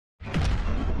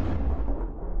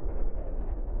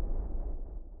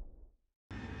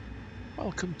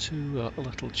Welcome to a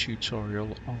little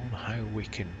tutorial on how we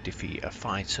can defeat a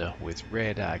fighter with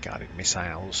radar guided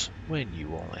missiles when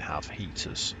you only have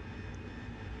heaters.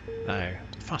 Now,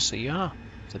 the faster you are,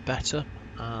 the better,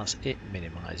 as it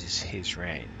minimises his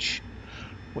range,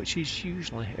 which is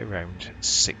usually around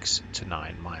 6 to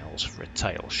 9 miles for a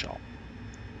tail shot.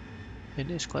 In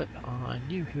this clip I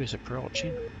knew he was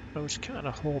approaching, but I was kind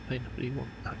of hoping that he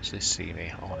wouldn't actually see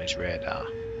me on his radar.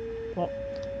 But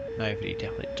now that he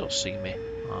definitely does see me,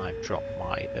 I've dropped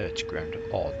my air-to-ground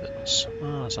ordnance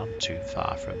as I'm too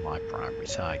far from my primary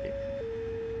target.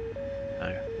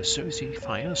 Now, as soon as he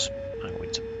fires, I'm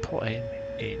going to put him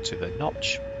into the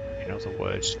notch, in other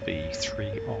words the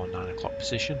 3 or 9 o'clock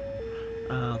position,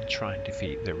 and try and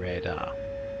defeat the radar.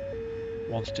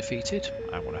 Once defeated,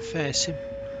 I'm going to face him,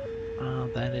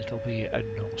 and then it'll be a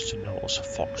nose-to-nose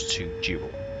Fox2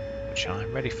 duel, which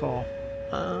I'm ready for,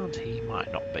 and he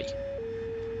might not be.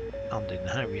 And in the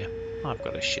Harrier, I've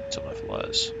got a shit ton of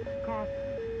flares.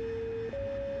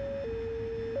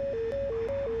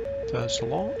 There's the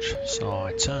launch, so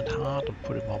I turned hard and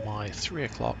put him on my 3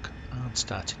 o'clock and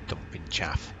started dumping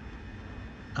chaff.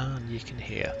 And you can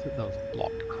hear that the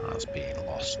block has been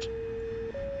lost.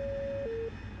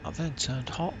 I then turned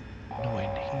hot, knowing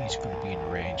he's going to be in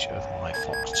range of my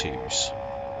Fox2s.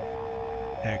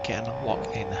 Now getting a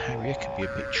lock in the Harrier can be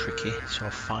a bit tricky, so I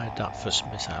fired that first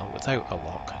missile without a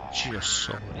lock just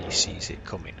so that he sees it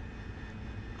coming.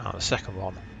 Now the second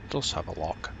one does have a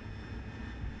lock,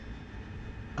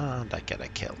 and I get a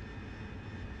kill.